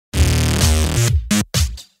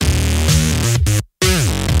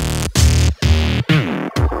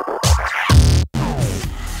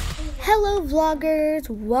vloggers,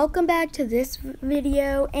 welcome back to this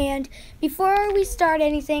video. And before we start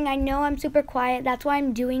anything, I know I'm super quiet, that's why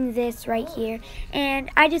I'm doing this right here,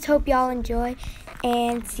 and I just hope y'all enjoy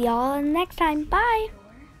and see y'all next time. Bye.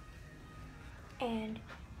 And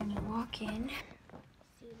when you walk in,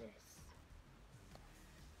 see this.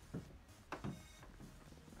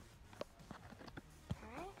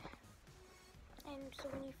 Alright, and so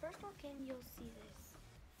when you first walk in, you'll see this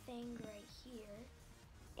thing right here.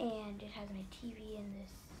 And it has my TV and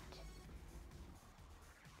this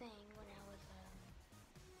thing when I was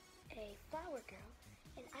a flower girl.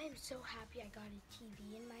 And I am so happy I got a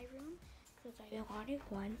TV in my room because I wanted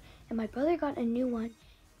one. And my brother got a new one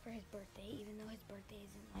for his birthday, even though his birthday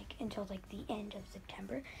isn't like until like the end of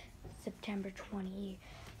September, September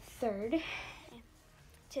 23rd. And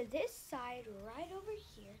to this side, right over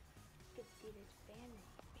here, you can see this vanity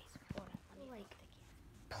like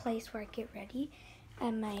place where I get ready.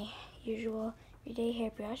 And my usual everyday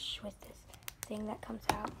hairbrush with this thing that comes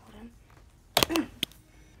out. Hold on.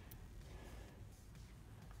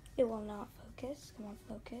 It will not focus. Come on,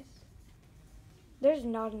 focus. There's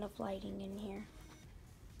not enough lighting in here.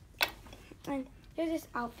 And there's this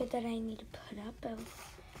outfit that I need to put up.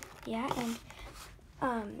 Yeah, and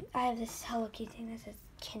I have this Hello Kitty thing that says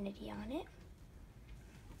Kennedy on it.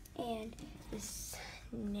 And this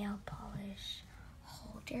nail polish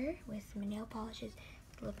holder with my nail polishes,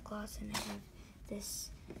 lip gloss, and I have this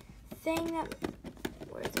thing that,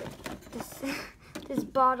 where is it? This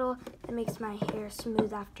bottle that makes my hair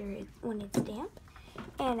smooth after when it's damp,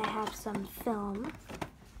 and I have some film,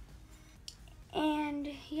 and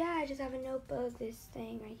yeah, I just have a notebook, this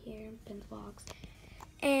thing right here, pencil box,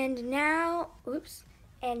 and now,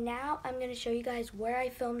 and now I'm gonna show you guys where I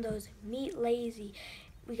filmed those Meet Lazy.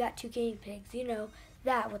 We got 2 guinea pigs, you know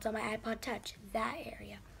that, what's on my iPod Touch, that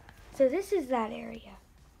area. So this is that area,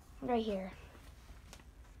 right here.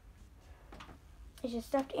 It's just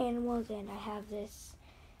stuffed animals, and I have this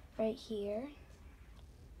right here.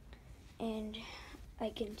 And I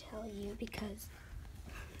can tell you because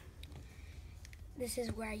this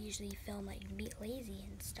is where I usually film like Meet Lazy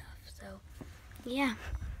and stuff, so yeah.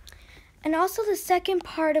 And also the second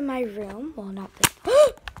part of my room, well, not this,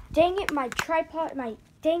 dang it, my tripod, my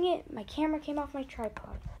camera came off my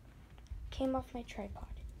tripod.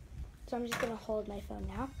 So I'm just gonna hold my phone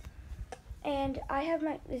now. And I have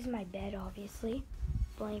this is my bed, obviously.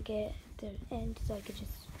 Blanket, and so I could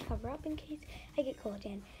just cover up in case I get cold.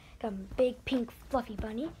 And got a big pink fluffy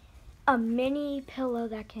bunny. A mini pillow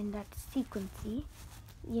that's sequency.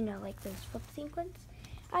 You know, like those flip sequins.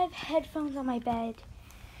 I have headphones on my bed.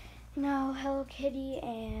 No, Hello Kitty,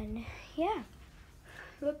 and yeah.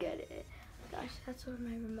 Look at it. Gosh, that's where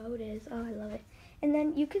my remote is. Oh, I love it. And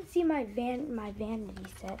then you can see my vanity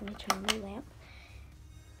set. Let me turn on my lamp.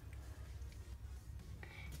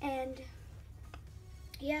 And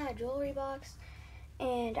yeah, jewelry box.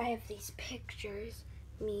 And I have these pictures.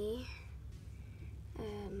 Me.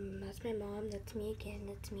 That's my mom. That's me again.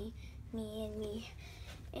 That's me. Me and me.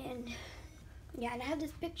 And yeah, and I have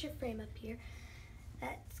this picture frame up here.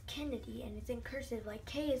 That's Kennedy, and it's in cursive, like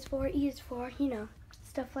K is for, E is for, you know,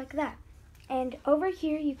 stuff like that. And over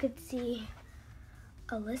here you could see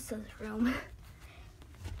Alyssa's room.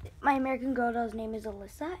 My American Girl doll's name is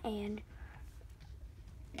Alyssa, and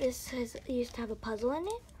this used to have a puzzle in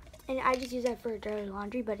it, and I just use that for dirty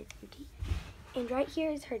laundry, but it's empty. And right here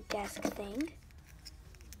is her desk thing.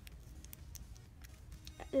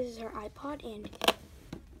 This is her iPod, and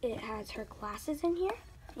it has her glasses in here,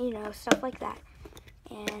 you know, stuff like that.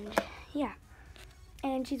 And yeah,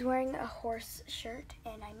 and she's wearing a horse shirt,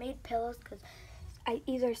 and I made pillows because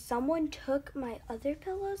either someone took my other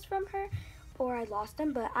pillows from her or I lost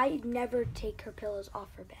them, but I never take her pillows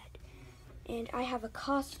off her bed. And I have a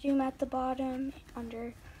costume at the bottom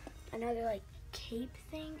under another like cape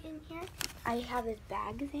thing in here. I have this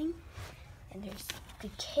bag thing, and there's the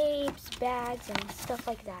capes, bags, and stuff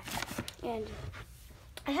like that. And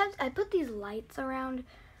I put these lights around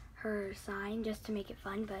her sign just to make it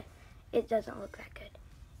fun, but it doesn't look that good.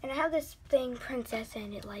 And I have this thing, Princess,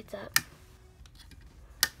 and it lights up.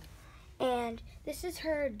 And this is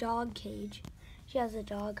her dog cage. She has a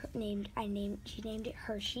dog named, she named it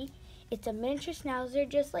Hershey. It's a miniature schnauzer,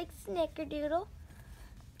 just like Snickerdoodle.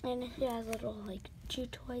 And it has little like chew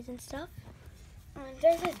toys and stuff. And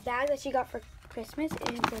there's this bag that she got for Christmas.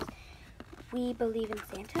 It says, "We believe in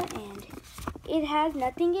Santa," and it has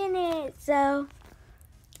nothing in it, so.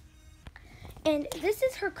 And this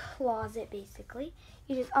is her closet, basically.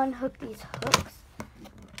 You just unhook these hooks.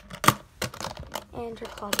 And her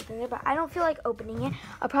closet's in there, but I don't feel like opening it.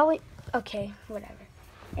 I'll probably, okay, whatever.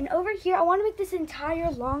 And over here, I want to make this entire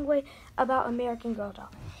long way about American Girl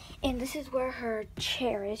doll. And this is where her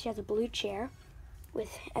chair is. She has a blue chair.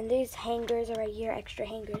 And these hangers are right here, extra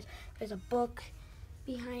hangers. There's a book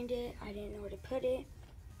behind it. I didn't know where to put it.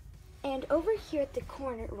 And over here at the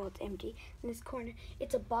corner, well, it's empty, in this corner,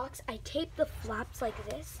 it's a box. I taped the flaps like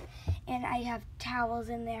this, and I have towels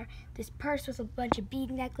in there, this purse with a bunch of bead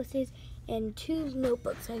necklaces, and 2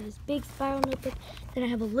 notebooks. I have this big spiral notebook, then I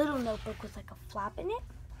have a little notebook with like a flap in it,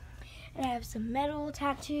 and I have some metal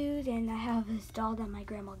tattoos, and I have this doll that my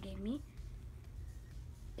grandma gave me.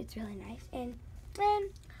 It's really nice, and then,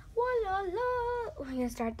 voila, we're gonna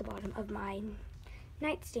start at the bottom of my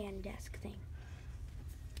nightstand desk thing.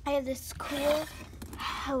 I have this cool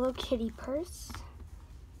Hello Kitty purse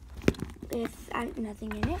with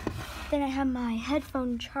nothing in it. Then I have my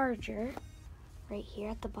headphone charger right here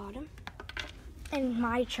at the bottom. And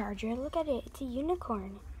my charger, look at it, it's a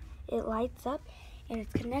unicorn. It lights up and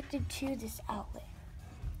it's connected to this outlet.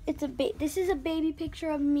 This is a baby picture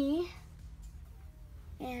of me.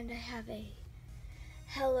 And I have a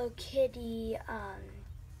Hello Kitty, I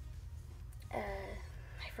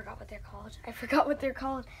forgot what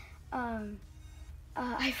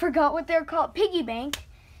they're called. Piggy bank,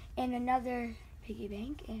 and another piggy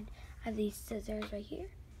bank, and I have these scissors right here.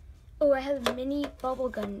 Oh, I have a mini bubble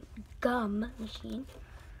gum machine.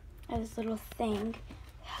 I have this little thing,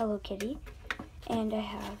 Hello Kitty, and I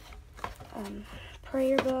have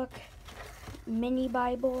prayer book, mini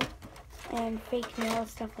Bible, and fake nails,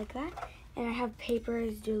 stuff like that. And I have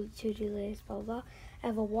papers, to-do list, blah, blah, blah. I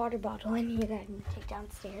have a water bottle in here that I'm going to take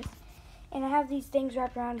downstairs. And I have these things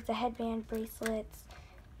wrapped around. It's a headband, bracelets,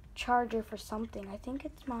 charger for something. I think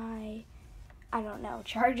it's my, I don't know,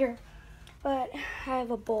 charger. But I have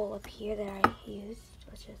a bowl up here that I used.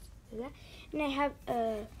 Let's just do that. And I have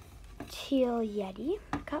a teal Yeti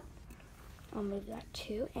cup. I'll move that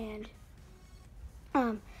too. And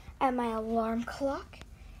I have my alarm clock.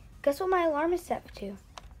 Guess what my alarm is set to?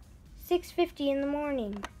 6:50 in the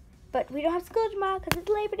morning. But we don't have school tomorrow because it's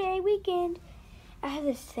Labor Day weekend. I have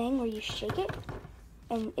this thing where you shake it,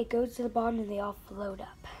 and it goes to the bottom, and they all float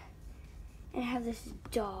up. And I have this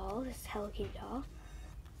doll, this Hello Kitty doll.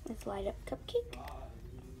 This light-up cupcake.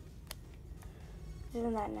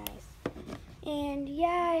 Isn't that nice? And yeah,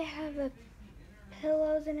 I have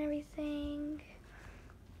pillows and everything.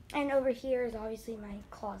 And over here is obviously my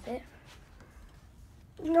closet.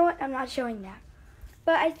 You know what? I'm not showing that.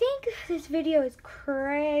 But I think this video is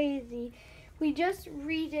crazy. We just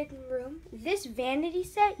redid the room. This vanity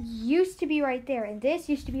set used to be right there, and this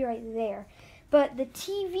used to be right there. But the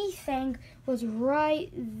TV thing was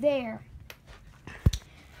right there.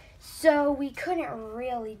 So we couldn't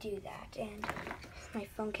really do that. And my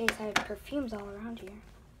phone case, I have perfumes all around here.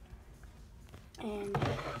 And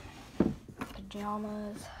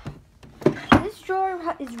pajamas. This drawer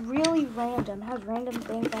is really random. It has random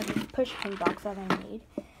things. I have this push-pin box that I made.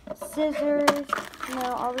 Scissors,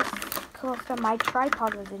 all this cool stuff. My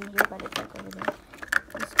tripod was in here, but it's like over there.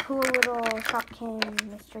 This cool little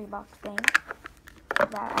Shopkin mystery box thing.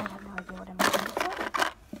 That I have no idea what I'm doing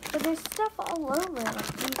for. But there's stuff all over.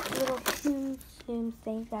 Like these little Tsum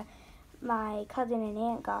things that my cousin and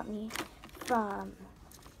aunt got me from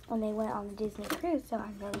when they went on the Disney cruise, so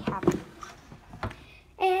I'm really happy.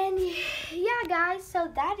 And yeah, guys, so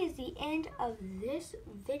that is the end of this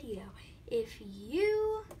video. If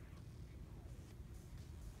you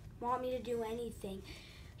want me to do anything,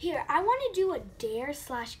 here, I want to do a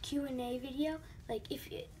dare/Q&A video. Like, if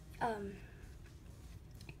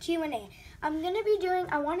Q&A. I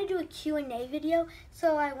want to do a Q&A video,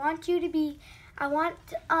 so I want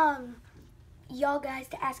y'all guys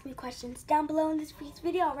to ask me questions down below in this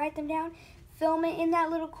video. I'll write them down, film it in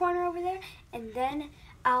that little corner over there, and then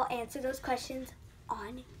I'll answer those questions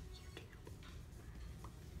on YouTube.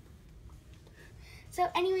 So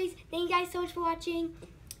anyways, thank you guys so much for watching.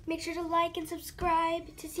 Make sure to like and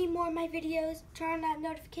subscribe to see more of my videos. Turn on that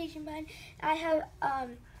notification button.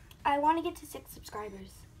 I want to get to 6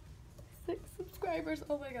 subscribers. 6 subscribers,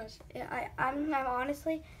 oh my gosh. I'm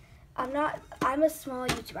honestly, I'm a small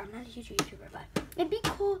YouTuber. I'm not a huge YouTuber, but it'd be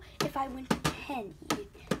cool if I went to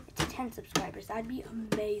 10 subscribers. That'd be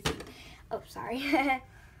amazing. Oh, sorry.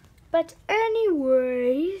 But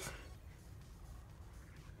anyways,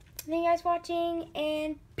 thank you guys for watching,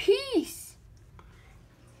 and peace.